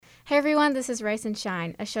Hey everyone, this is Rice and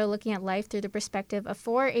Shine, a show looking at life through the perspective of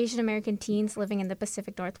 4 Asian American teens living in the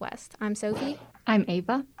Pacific Northwest. I'm Sophie. I'm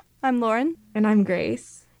Ava. I'm Lauren. And I'm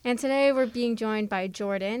Grace. And today we're being joined by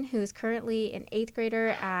Jordan, who is currently an 8th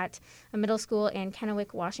grader at a middle school in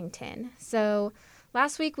Kennewick, Washington. So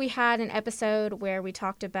last week we had an episode where we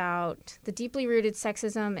talked about the deeply rooted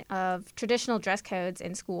sexism of traditional dress codes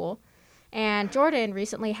in school. And Jordan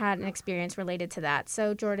recently had an experience related to that.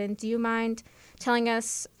 So Jordan, do you mind telling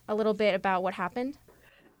us a little bit about what happened?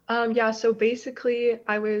 So basically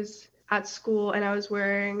I was at school and I was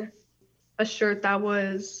wearing a shirt that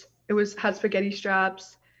had spaghetti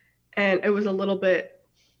straps, and it was a little bit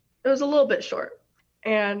short.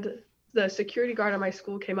 And the security guard at my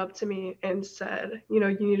school came up to me and said, you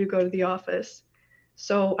need to go to the office.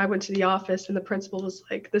 So I went to the office and the principal was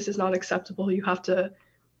like, this is not acceptable. You have to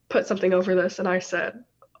put something over this. And I said,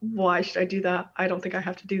 why should I do that? I don't think I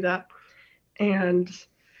have to do that. And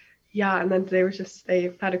then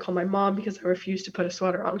they had to call my mom because I refused to put a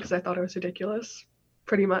sweater on because I thought it was ridiculous,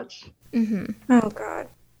 pretty much. Mm-hmm. Oh, God.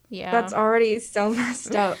 Yeah. That's already so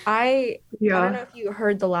messed up. I don't know if you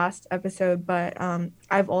heard the last episode, but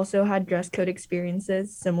I've also had dress code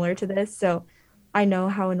experiences similar to this, so I know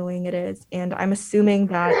how annoying it is. And I'm assuming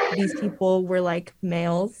that these people were like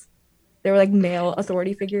males. They were like male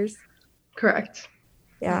authority figures. Correct.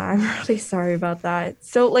 Yeah, I'm really sorry about that.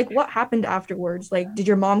 So, like, what happened afterwards? Like, did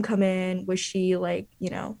your mom come in? Was she like,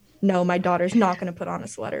 no, my daughter's not going to put on a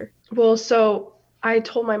sweater? Well, so I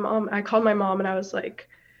called my mom and I was like,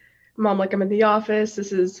 Mom, like, I'm in the office.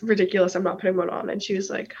 This is ridiculous. I'm not putting one on. And she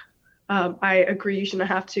was like, I agree you shouldn't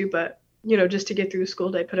have to, but, just to get through the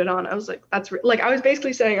school day, put it on. I was like, I was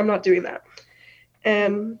basically saying I'm not doing that.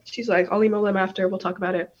 And she's like, I'll email them after. We'll talk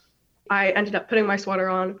about it. I ended up putting my sweater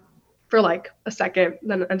on for like a second,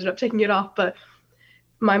 then ended up taking it off. But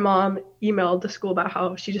my mom emailed the school about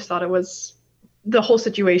how she just thought the whole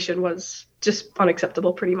situation was just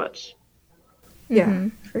unacceptable, pretty much. Yeah,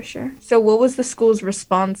 for sure. So what was the school's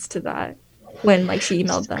response to that when she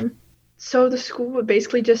emailed them? So the school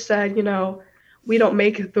basically just said, we don't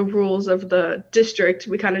make the rules of the district.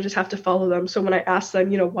 We kind of just have to follow them. So when I asked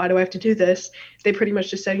them, why do I have to do this? They pretty much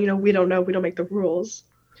just said, we don't know. We don't make the rules.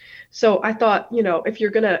 So I thought, if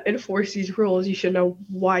you're going to enforce these rules, you should know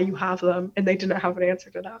why you have them. And they didn't have an answer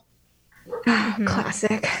to that.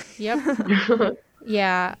 Classic. Yep.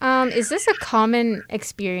 Yeah. Is this a common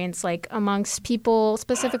experience, amongst people,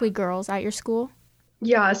 specifically girls at your school?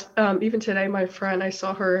 Yeah. Even today, my friend, I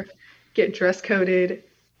saw her get dress coded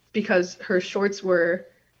because her shorts were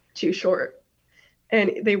too short.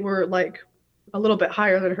 And they were a little bit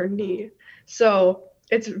higher than her knee. So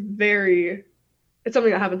it's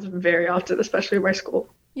something that happens very often, especially in my school.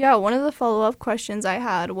 Yeah, one of the follow-up questions I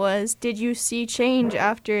had was, did you see change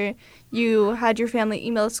after you had your family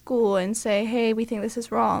email school and say, hey, we think this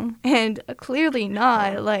is wrong? And clearly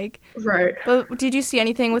not, Right. But did you see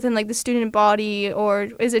anything within, the student body, or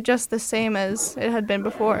is it just the same as it had been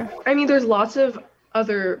before? I mean, there's lots of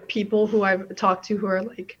other people who I've talked to who are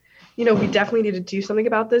we definitely need to do something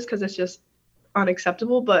about this because it's just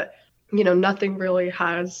unacceptable, but, nothing really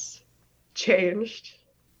has changed.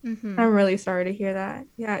 Mm-hmm. I'm really sorry to hear that.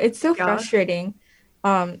 Yeah, it's so frustrating.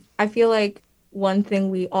 I feel like one thing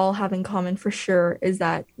we all have in common for sure is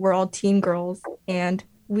that we're all teen girls and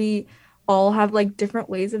we all have different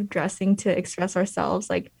ways of dressing to express ourselves.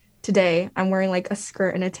 Like today, I'm wearing a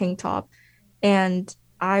skirt and a tank top, and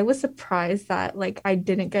I was surprised that I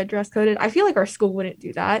didn't get dress coded. I feel like our school wouldn't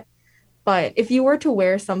do that, but if you were to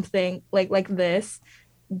wear something like this,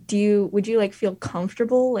 would you feel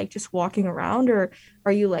comfortable just walking around, or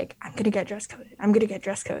are you I'm gonna get dress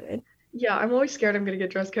coded? Yeah, I'm always scared I'm gonna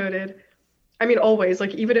get dress coded. I mean, always,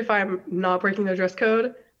 even if I'm not breaking the dress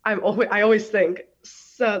code, I always think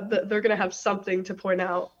so that they're gonna have something to point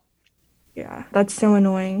out. Yeah, that's so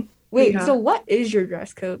annoying. Wait, So what is your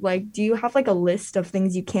dress code? Do you have a list of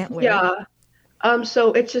things you can't wear? Yeah.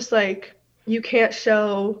 So it's just you can't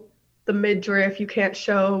show the midriff, you can't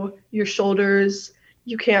show your shoulders,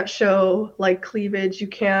 you can't show cleavage, you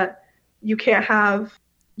can't have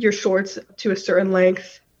your shorts to a certain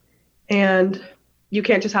length, and you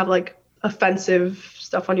can't just have offensive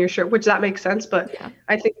stuff on your shirt, which that makes sense, but yeah.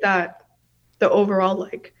 I think that the overall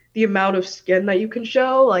the amount of skin that you can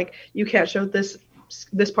show, you can't show this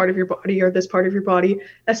part of your body or this part of your body,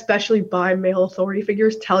 especially by male authority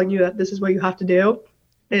figures telling you that this is what you have to do,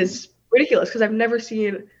 is ridiculous, because I've never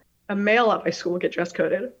seen a male at my school get dress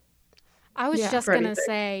coded. I was just going to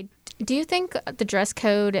say, do you think the dress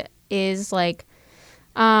code is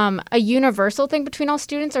a universal thing between all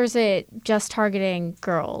students, or is it just targeting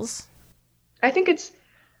girls? I think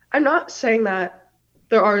I'm not saying that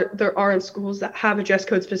there are in schools that have a dress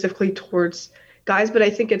code specifically towards guys, but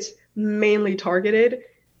I think it's mainly targeted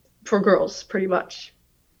for girls, pretty much.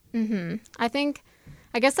 I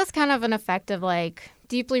guess that's kind of an effect of like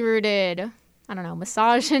deeply rooted, I don't know,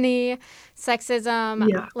 misogyny, sexism.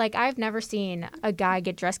 Yeah. Like I've never seen a guy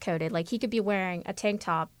get dress coded. Like he could be wearing a tank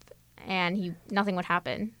top and nothing would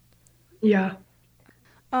happen. Yeah.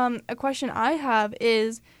 A question I have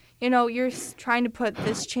is, you're trying to put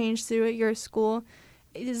this change through at your school.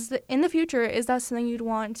 In the future, is that something you'd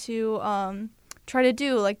want to try to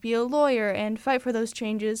do, like be a lawyer and fight for those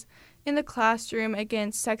changes in the classroom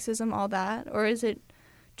against sexism, all that? Or is it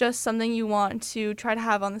just something you want to try to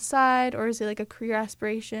have on the side, or is it like a career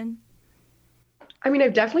aspiration? I mean,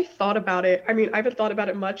 I've definitely thought about it. I mean, I haven't thought about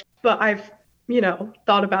it much, but I've,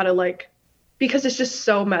 thought about it like, because it's just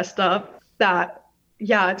so messed up that,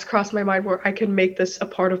 yeah, it's crossed my mind where I can make this a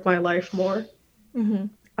part of my life more.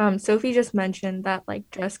 Sophie just mentioned that like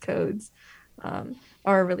dress codes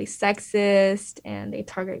are really sexist and they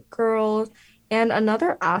target girls. And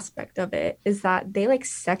another aspect of it is that they like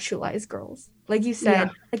sexualize girls. Like you said,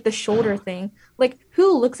 like the shoulder thing. Like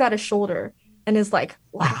who looks at a shoulder and is like,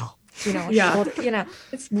 wow, shoulder,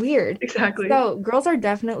 it's weird. Exactly. So girls are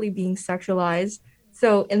definitely being sexualized.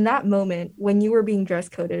 So in that moment, when you were being dress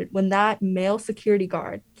coded, when that male security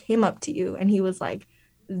guard came up to you and he was like,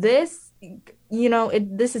 this,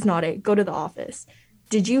 this is not it. Go to the office.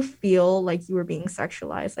 Did you feel like you were being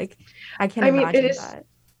sexualized? Like, I can't imagine that.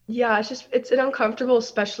 Yeah, it's uncomfortable,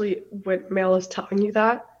 especially when male is telling you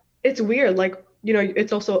that. It's weird. Like,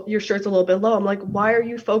 it's also, your shirt's a little bit low. I'm like, why are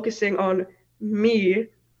you focusing on me?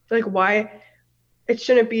 Like, why? It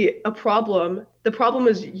shouldn't be a problem. The problem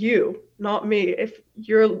is you, not me. If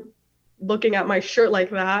you're looking at my shirt like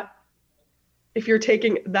that, if you're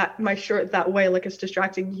taking my shirt that way, like it's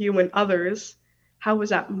distracting you and others, how is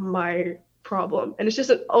that my problem? And it's just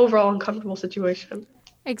an overall uncomfortable situation.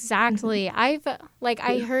 Exactly. I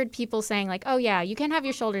heard people saying like, oh yeah, you can't have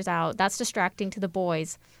your shoulders out. That's distracting to the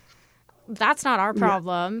boys. That's not our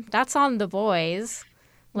problem. That's on the boys.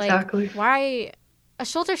 Like, exactly. Why a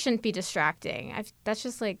shoulder shouldn't be distracting? That's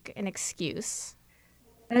just like an excuse.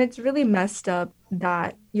 And it's really messed up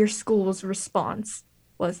that your school's response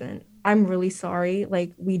wasn't, I'm really sorry.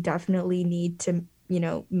 Like, we definitely need to,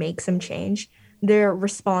 make some change. Their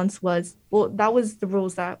response was, well, that was the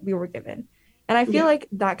rules that we were given. And I feel like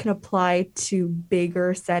that can apply to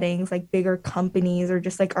bigger settings, like bigger companies or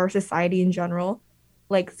just like our society in general.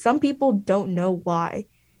 Like some people don't know why,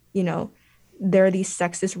 there are these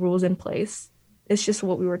sexist rules in place. It's just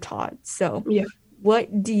what we were taught. So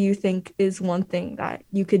what do you think is one thing that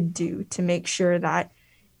you could do to make sure that,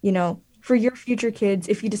 for your future kids,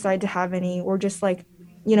 if you decide to have any, or just like,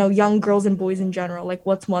 young girls and boys in general, like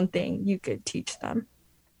what's one thing you could teach them?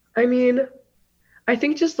 I mean, I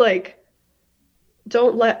think just like,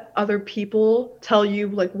 don't let other people tell you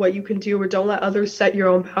like what you can do, or don't let others set your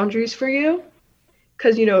own boundaries for you.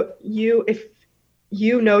 Because if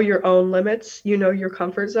you know your own limits, your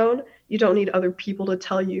comfort zone, you don't need other people to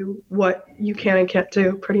tell you what you can and can't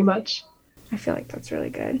do, pretty much. I feel like that's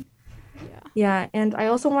really good. Yeah, and I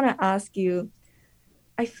also want to ask you,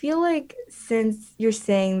 I feel like since you're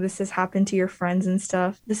saying this has happened to your friends and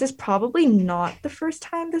stuff, this is probably not the first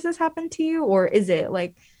time this has happened to you, or is it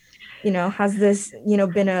like, has this,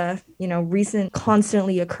 been a, recent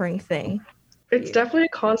constantly occurring thing? It's definitely a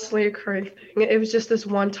constantly occurring thing. It was just this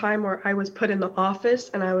one time where I was put in the office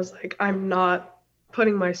and I was like, I'm not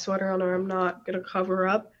putting my sweater on, or I'm not going to cover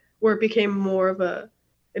up, where it became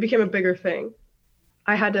a bigger thing.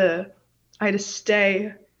 I had to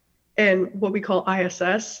stay in what we call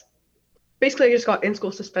ISS. Basically, I just got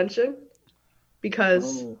in-school suspension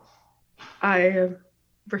because I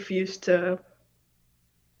refused to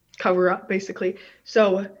cover up, basically.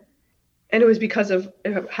 So, and it was because it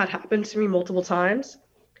had happened to me multiple times.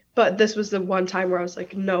 But this was the one time where I was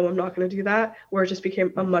like, no, I'm not going to do that, where it just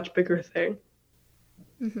became a much bigger thing.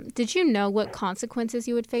 Mm-hmm. Did you know what consequences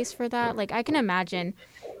you would face for that? Like, I can imagine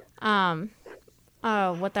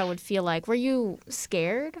what that would feel like. Were you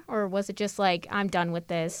scared, or was it just like, I'm done with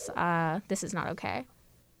this, this is not okay?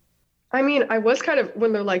 I mean, I was kind of,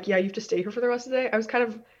 when they're like, yeah, you have to stay here for the rest of the day, I was kind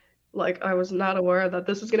of like, I was not aware that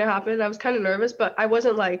this was going to happen. I was kind of nervous, but I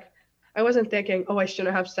wasn't thinking, oh, I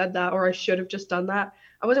shouldn't have said that, or I should have just done that.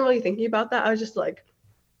 I wasn't really thinking about that. I was just like,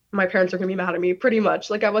 my parents are going to be mad at me, pretty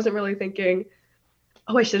much. Like, I wasn't really thinking,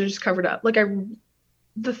 oh, I should have just covered up. Like,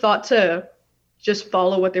 the thought to just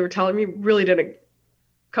follow what they were telling me really didn't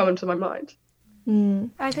come into my mind.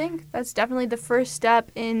 I think that's definitely the first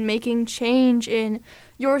step in making change in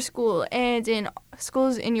your school and in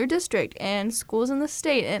schools in your district and schools in the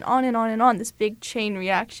state and on and on and on, this big chain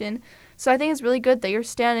reaction. So I think it's really good that you're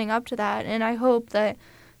standing up to that, and I hope that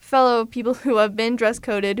fellow people who have been dress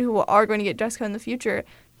coded, who are going to get dress code in the future,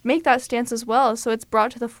 make that stance as well, so it's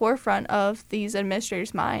brought to the forefront of these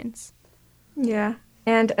administrators' minds. Yeah.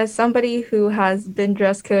 And as somebody who has been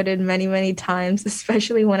dress coded many, many times,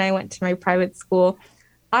 especially when I went to my private school,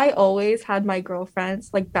 I always had my girlfriends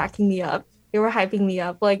like backing me up. They were hyping me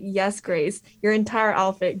up, like, yes, Grace, your entire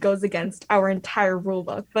outfit goes against our entire rule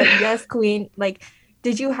book. But yes, Queen, like,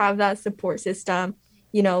 did you have that support system?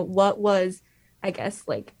 You know, what was, I guess,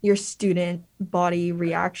 like your student body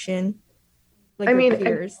reaction? Like, I your mean,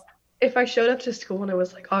 peers? if I showed up to school and it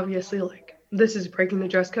was like obviously like this is breaking the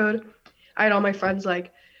dress code, I had all my friends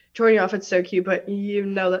like, Jordan, your outfit's so cute, but you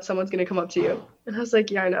know that someone's gonna come up to you. And I was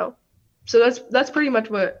like, yeah, I know. So that's pretty much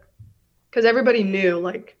what, because everybody knew,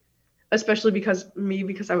 like, especially because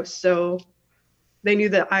I was so, they knew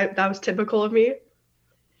that that was typical of me.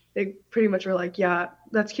 They pretty much were like, yeah,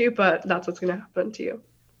 that's cute, but that's what's gonna happen to you.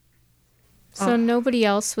 So nobody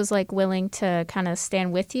else was like willing to kind of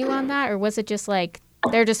stand with you on that, or was it just like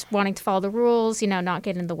they're just wanting to follow the rules, not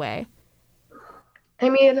get in the way? I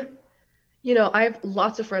mean, I have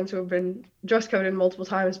lots of friends who have been dress coded multiple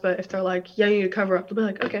times, but if they're like, yeah, you need to cover up, they'll be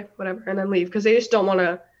like, okay, whatever, and then leave, because they just don't want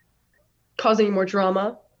to cause any more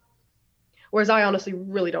drama. Whereas I honestly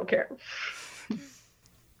really don't care.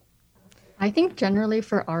 I think generally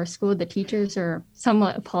for our school, the teachers are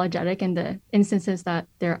somewhat apologetic in the instances that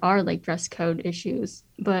there are like dress code issues.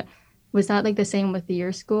 But was that like the same with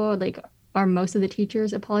your school? Like, are most of the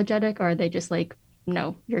teachers apologetic, or are they just like,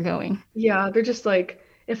 no, you're going? Yeah, they're just like,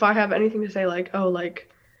 if I have anything to say, like, oh, like,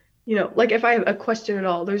 like if I have a question at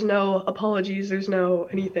all, there's no apologies, there's no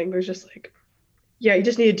anything. There's just like, yeah, you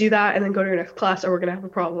just need to do that and then go to your next class or we're going to have a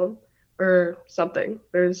problem or something.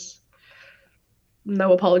 There's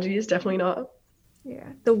no apologies, definitely not.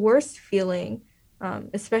 Yeah. The worst feeling,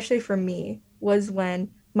 especially for me, was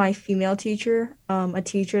when my female teacher, a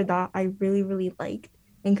teacher that I really, really liked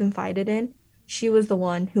and confided in, she was the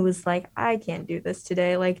one who was like, I can't do this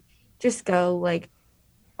today. Like, just go. Like,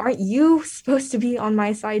 aren't you supposed to be on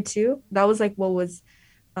my side too? That was like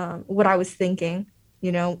what I was thinking.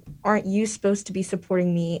 Aren't you supposed to be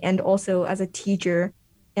supporting me? And also as a teacher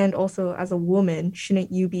and also as a woman, shouldn't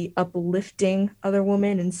you be uplifting other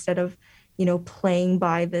women instead of, playing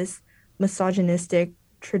by this misogynistic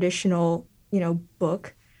traditional,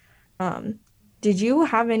 book? Did you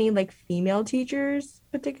have any like female teachers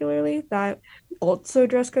particularly that also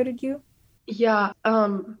dress coded you? Yeah.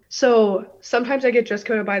 So sometimes I get dress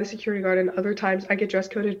coded by the security guard, and other times I get dress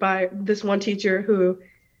coded by this one teacher who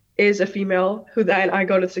is a female, who then I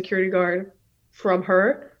go to the security guard from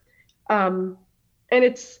her. And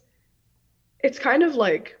it's kind of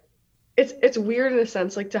like, it's weird in a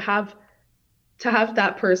sense, like to have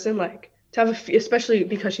that person, like to have especially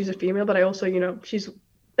because she's a female, but I also, she's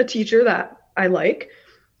a teacher that I like,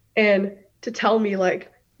 and to tell me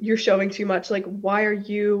like, you're showing too much, like, why are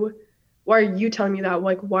you telling me that?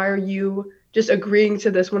 Like, why are you just agreeing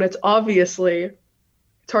to this when it's obviously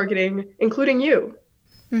targeting, including you?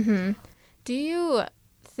 Mm-hmm. Do you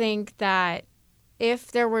think that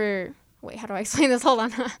if there were, wait, how do I explain this? Hold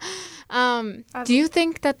on. Do you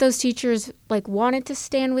think that those teachers like wanted to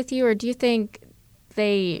stand with you, or do you think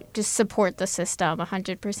they just support the system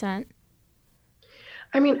 100%?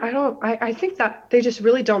 I mean, I think that they just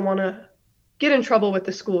really don't want to get in trouble with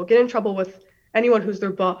the school, get in trouble with anyone who's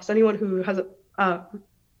their boss, anyone who has an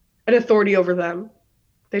authority over them.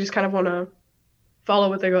 They just kind of want to follow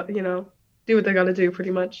what they got, do what they got to do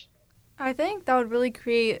pretty much. I think that would really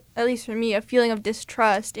create, at least for me, a feeling of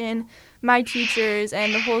distrust in my teachers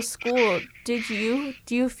and the whole school. Do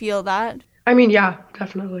you feel that? I mean, yeah,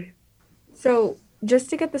 definitely. So just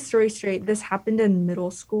to get the story straight, this happened in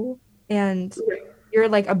middle school, and you're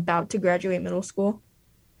like about to graduate middle school?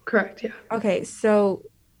 Correct, yeah. Okay, so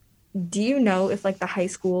do you know if like the high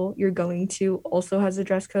school you're going to also has a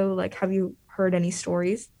dress code? Like, have you heard any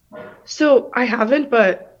stories? So I haven't,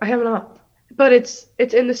 but I have not. But it's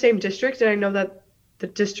in the same district, and I know that the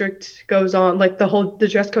district goes on, like the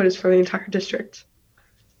dress code is for the entire district.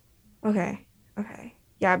 Okay.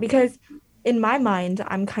 Yeah, because in my mind,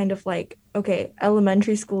 I'm kind of like, okay,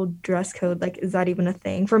 elementary school dress code, like, is that even a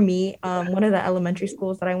thing? For me, one of the elementary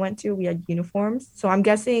schools that I went to, we had uniforms. So I'm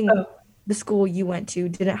guessing the school you went to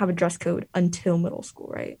didn't have a dress code until middle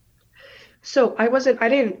school, right? So I'm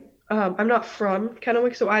not from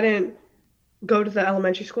Kennewick, so I didn't go to the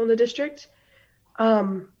elementary school in the district.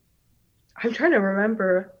 I I'm trying to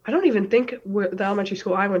remember. I don't even think the elementary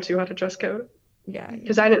school I went to had a dress code Yeah.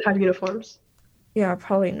 because I didn't have uniforms. Yeah,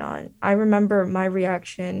 probably not. I remember my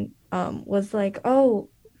reaction was like, oh,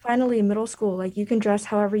 finally middle school, like you can dress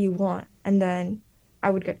however you want. And then I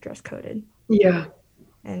would get dress coded. Yeah.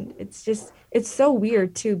 And it's so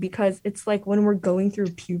weird too, because it's like when we're going through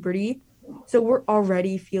puberty, so we're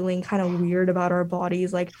already feeling kind of weird about our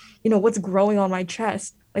bodies, like, what's growing on my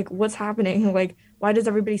chest? Like, what's happening? Like, why does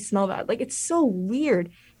everybody smell that? Like, it's so weird.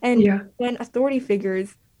 And Yeah. when authority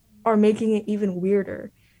figures are making it even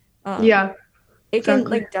weirder, Yeah. it can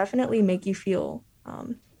Exactly. like definitely make you feel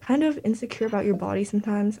kind of insecure about your body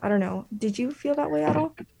sometimes. I don't know. Did you feel that way at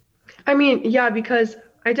all? I mean, yeah, because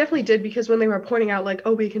I definitely did, because when they were pointing out like,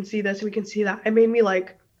 oh, we can see this, we can see that, it made me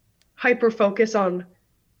like hyper focus on,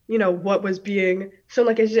 what was being. So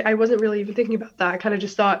like I wasn't really even thinking about that. I kind of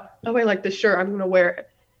just thought, oh, I like this shirt, I'm gonna wear it.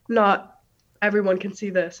 Not everyone can see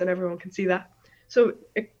this and everyone can see that. So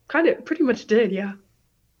it kind of pretty much did, yeah.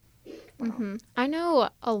 I know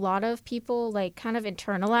a lot of people like kind of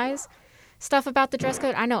internalize stuff about the dress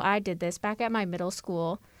code. I know I did this back at my middle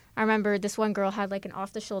school. I remember this one girl had like an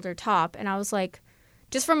off the shoulder top, and I was like,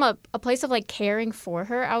 just from a place of like caring for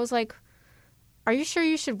her, I was like, are you sure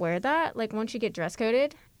you should wear that? Like, once you get dress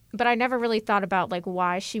coded? But I never really thought about like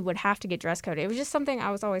why she would have to get dress coded. It was just something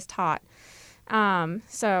I was always taught.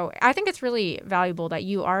 So I think it's really valuable that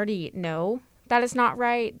you already know that it's not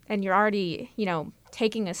right, and you're already,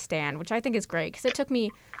 taking a stand, which I think is great, because it took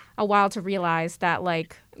me a while to realize that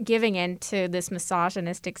like giving in to this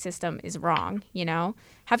misogynistic system is wrong.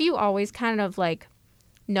 Have you always kind of like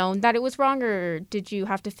known that it was wrong, or did you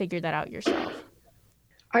have to figure that out yourself?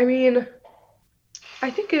 I mean, I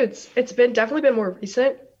think it's been definitely been more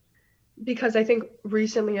recent, because I think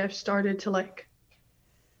recently I've started to like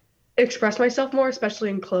express myself more, especially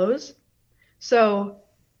in clothes. So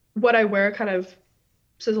what I wear kind of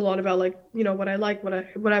says a lot about like, what I like,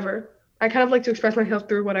 whatever. I kind of like to express myself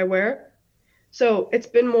through what I wear. So it's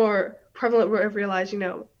been more prevalent where I've realized,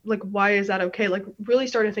 like, why is that okay? Like, really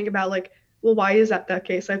starting to think about like, well, why is that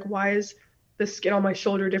case? Like, why is the skin on my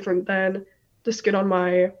shoulder different than the skin on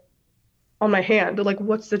my hand? Like,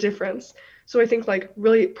 what's the difference? So I think like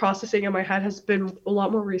really processing in my head has been a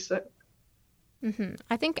lot more recent.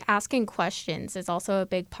 I think asking questions is also a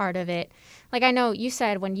big part of it. Like, I know you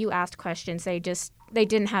said when you asked questions, they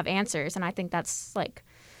didn't have answers. And I think that's like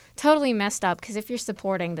totally messed up, because if you're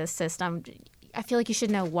supporting this system, I feel like you should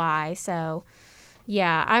know why. So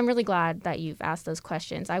yeah, I'm really glad that you've asked those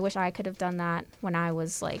questions. I wish I could have done that when I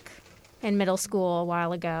was like in middle school a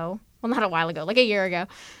while ago. Well, not a while ago, like a year ago.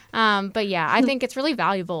 But yeah, I think it's really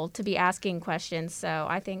valuable to be asking questions. So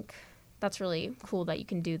I think that's really cool that you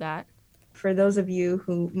can do that. For those of you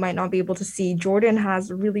who might not be able to see, Jordan has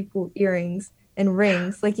really cool earrings and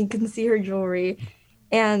rings. Like, you can see her jewelry.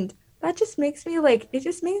 And that just makes me like, it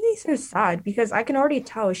just makes me so sad, because I can already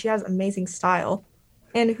tell she has amazing style.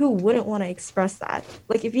 And who wouldn't want to express that?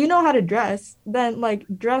 Like, if you know how to dress, then like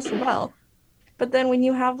dress well. But then when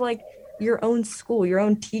you have like your own school, your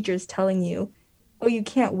own teachers telling you, oh, you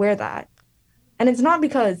can't wear that. And it's not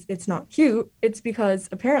because it's not cute. It's because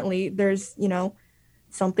apparently there's,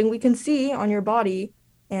 something we can see on your body,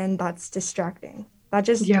 and that's distracting. That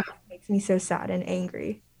just makes me so sad and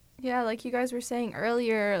angry. Yeah, like you guys were saying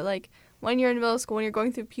earlier, like when you're in middle school, when you're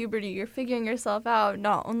going through puberty, you're figuring yourself out,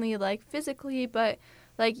 not only like physically, but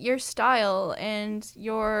like your style and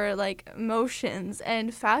your like emotions,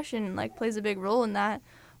 and fashion like plays a big role in that.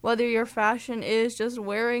 Whether your fashion is just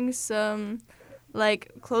wearing some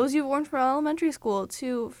like clothes you've worn from elementary school,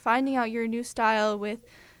 to finding out your new style with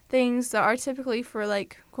things that are typically for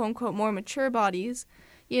like quote unquote more mature bodies,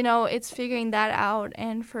 it's figuring that out.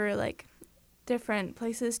 And for like different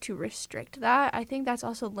places to restrict that, I think that's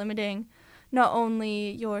also limiting not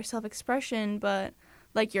only your self-expression but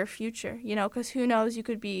like your future, because who knows, you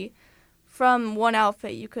could be from one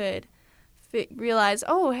outfit, you could realize,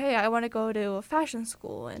 oh hey, I want to go to a fashion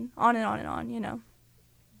school, and on and on and on,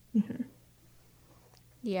 Mm-hmm.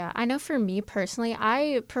 Yeah, I know for me personally,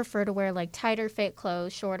 I prefer to wear like tighter fit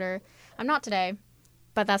clothes, shorter. I'm not today,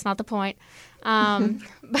 but that's not the point.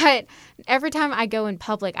 But every time I go in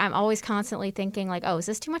public, I'm always constantly thinking like, oh, is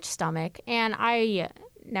this too much stomach? And I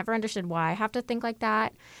never understood why I have to think like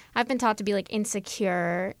that. I've been taught to be like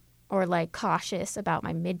insecure or like cautious about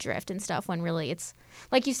my midriff and stuff, when really it's,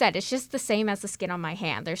 like you said, it's just the same as the skin on my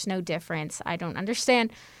hand. There's no difference. I don't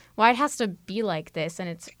understand why it has to be like this, and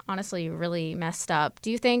it's honestly really messed up.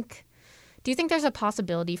 Do you think there's a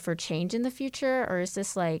possibility for change in the future, or is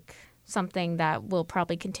this like something that we'll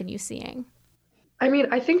probably continue seeing? I mean,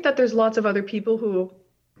 I think that there's lots of other people who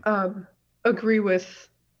agree with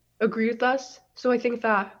agree with us. So I think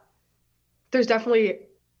that there's definitely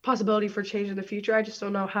possibility for change in the future. I just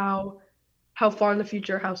don't know how far in the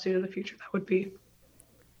future, how soon in the future that would be.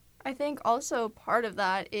 I think also part of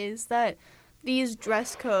that is that these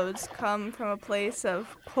dress codes come from a place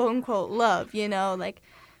of quote unquote love, like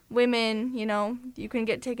women, you can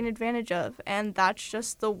get taken advantage of, and that's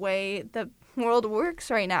just the way the world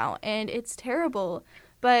works right now, and it's terrible.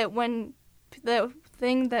 But when the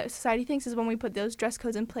thing that society thinks is when we put those dress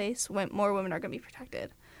codes in place, when more women are going to be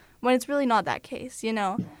protected, when it's really not that case,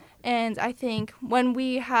 And I think when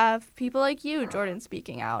we have people like you, Jordan,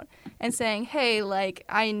 speaking out and saying, hey, like,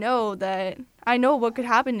 I know what could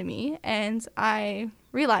happen to me, and I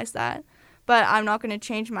realize that, but I'm not going to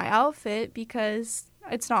change my outfit because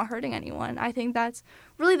it's not hurting anyone. I think that's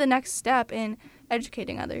really the next step in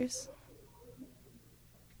educating others.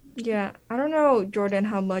 Yeah, I don't know, Jordan,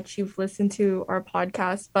 how much you've listened to our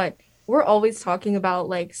podcast, but we're always talking about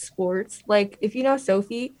like sports. Like, if you know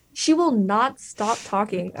Sophie, she will not stop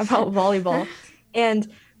talking about volleyball.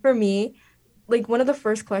 And for me, like, one of the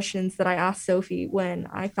first questions that I asked Sophie when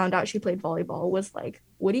I found out she played volleyball was like,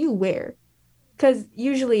 what do you wear? Because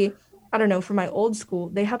usually, I don't know, for my old school,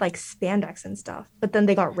 they had like spandex and stuff, but then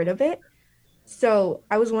they got rid of it. So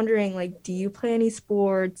I was wondering, like, do you play any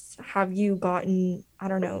sports? Have you gotten, I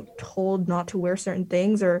don't know, told not to wear certain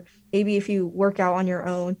things? Or maybe if you work out on your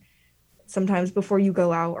own, sometimes before you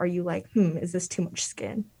go out, are you like, is this too much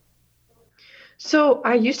skin? So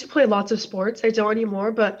I used to play lots of sports. I don't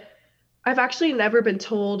anymore, but I've actually never been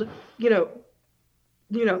told,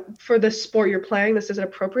 for this sport you're playing, this isn't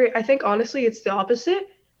appropriate. I think honestly, it's the opposite.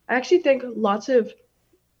 I actually think lots of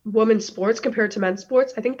women's sports compared to men's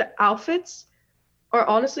sports, I think the outfits are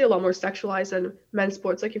honestly a lot more sexualized than men's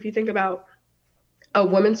sports. Like if you think about a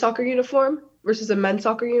women's soccer uniform versus a men's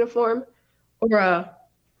soccer uniform, or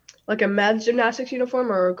a men's gymnastics uniform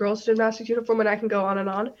or a girls' gymnastics uniform, and I can go on and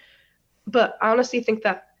on. But I honestly think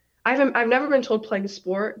that I've never been told playing a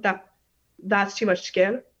sport that's too much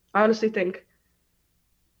skin. I honestly think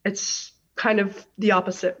it's kind of the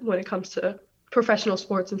opposite when it comes to professional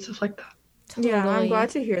sports and stuff like that. Yeah, I'm Totally. glad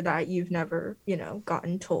to hear that you've never,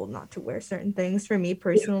 gotten told not to wear certain things. For me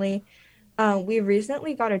personally, we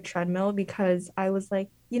recently got a treadmill because I was like,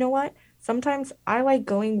 you know what? Sometimes I like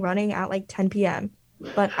going running at like 10 p.m.,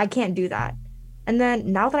 but I can't do that. And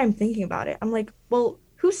then now that I'm thinking about it, I'm like, well,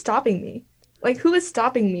 who's stopping me? Like, who is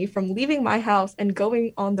stopping me from leaving my house and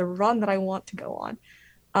going on the run that I want to go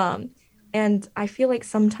on? And I feel like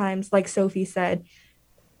sometimes, like Sophie said,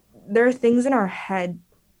 there are things in our head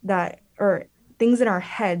or things in our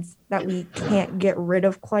heads that we can't get rid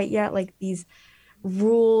of quite yet, like these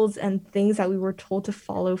rules and things that we were told to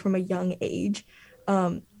follow from a young age.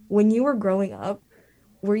 When you were growing up,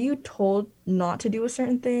 were you told not to do a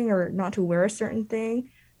certain thing or not to wear a certain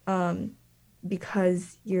thing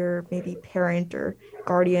because your maybe parent or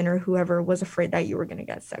guardian or whoever was afraid that you were going to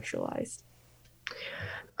get sexualized?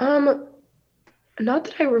 Not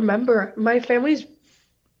that I remember. My family's,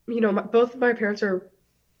 both of my parents are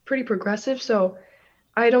pretty progressive, so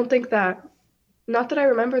I don't think that, not that I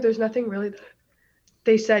remember, there's nothing really that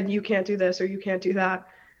they said you can't do this or you can't do that.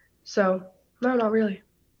 So, no, not really.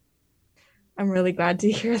 I'm really glad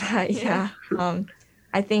to hear that. Yeah.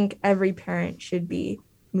 I think every parent should be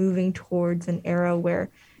moving towards an era where,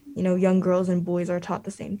 young girls and boys are taught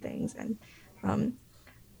the same things. And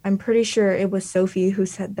I'm pretty sure it was Sophie who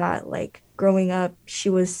said that, like, growing up, she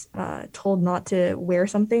was told not to wear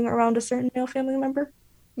something around a certain male family member.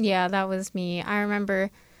 Yeah, that was me. I remember,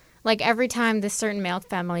 like, every time this certain male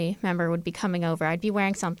family member would be coming over, I'd be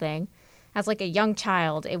wearing something. As, like, a young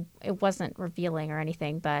child, it wasn't revealing or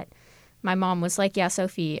anything, but my mom was like, yeah,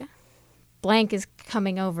 Sophie, blank is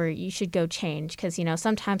coming over. You should go change because,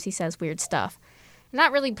 sometimes he says weird stuff. And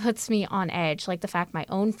that really puts me on edge, like the fact my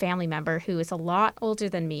own family member, who is a lot older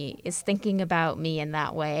than me, is thinking about me in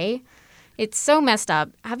that way. It's so messed up.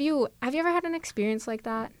 Have you ever had an experience like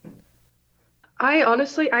that? I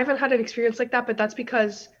haven't had an experience like that, but that's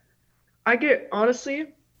because to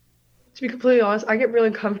be completely honest, I get really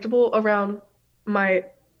uncomfortable around my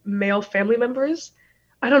male family members.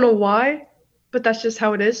 I don't know why, but that's just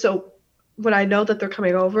how it is. So when I know that they're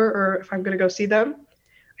coming over or if I'm going to go see them,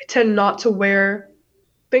 I tend not to wear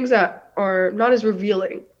things that are not as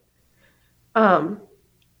revealing. I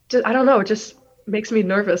don't know, it just makes me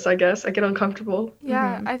nervous, I guess. I get uncomfortable.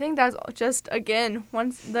 Yeah, Mm-hmm. I think that's just, again,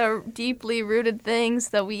 once the deeply rooted things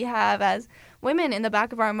that we have as women in the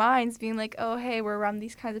back of our minds being like, oh, hey, we're around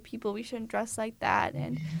these kinds of people, we shouldn't dress like that,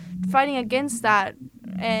 and fighting against that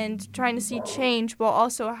and trying to see change while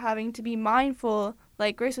also having to be mindful,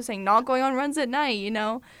 like Grace was saying, not going on runs at night,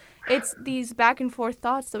 it's these back and forth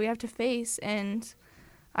thoughts that we have to face. And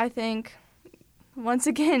I think, once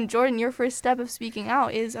again, Jordan, your first step of speaking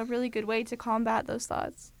out is a really good way to combat those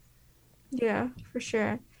thoughts. Yeah, for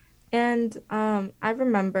sure. And I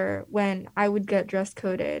remember when I would get dress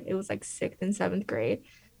coded, it was like 6th and 7th grade.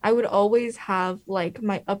 I would always have like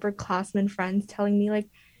my upperclassmen friends telling me like,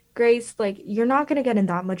 Grace, like you're not gonna get in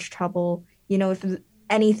that much trouble. You know, if there's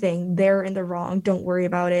anything, they're in the wrong. Don't worry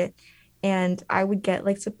about it. And I would get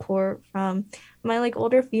like support from my like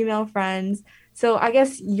older female friends. So I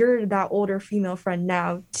guess you're that older female friend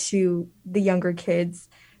now to the younger kids.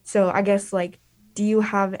 So I guess like, do you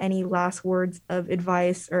have any last words of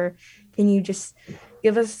advice, or can you just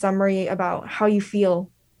give us a summary about how you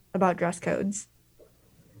feel about dress codes?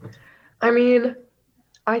 I mean,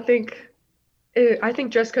 I think I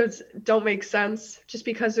think dress codes don't make sense just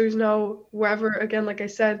because there's no, wherever, again, like I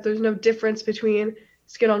said, there's no difference between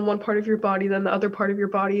skin on one part of your body than the other part of your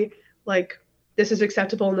body. Like, this is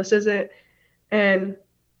acceptable and this isn't. And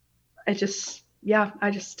it just, yeah, I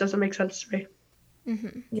just doesn't make sense to me.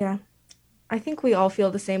 Yeah, I think we all feel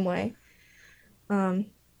the same way.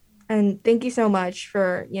 And thank you so much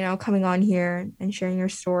for, coming on here and sharing your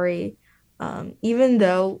story. Even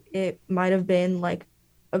though it might have been like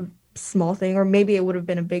a small thing, or maybe it would have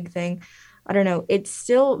been a big thing, I don't know, it's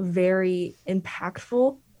still very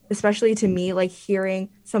impactful, especially to me, like hearing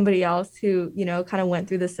somebody else who, kind of went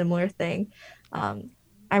through the similar thing.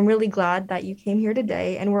 I'm really glad that you came here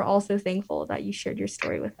today, and we're also thankful that you shared your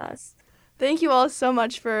story with us. Thank you all so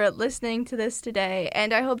much for listening to this today,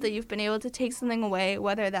 and I hope that you've been able to take something away,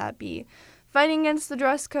 whether that be fighting against the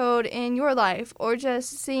dress code in your life or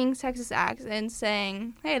just seeing sexist acts and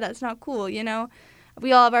saying, hey, that's not cool,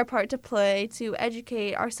 We all have our part to play to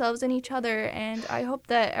educate ourselves and each other, and I hope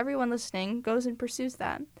that everyone listening goes and pursues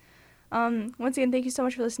that. Once again, thank you so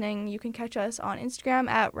much for listening. You can catch us on Instagram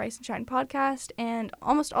at Rice and Shine Podcast and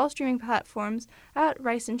almost all streaming platforms at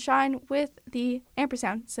Rice and Shine with the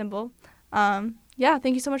ampersand symbol. Thank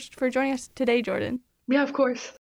you so much for joining us today, Jordan. Yeah, of course.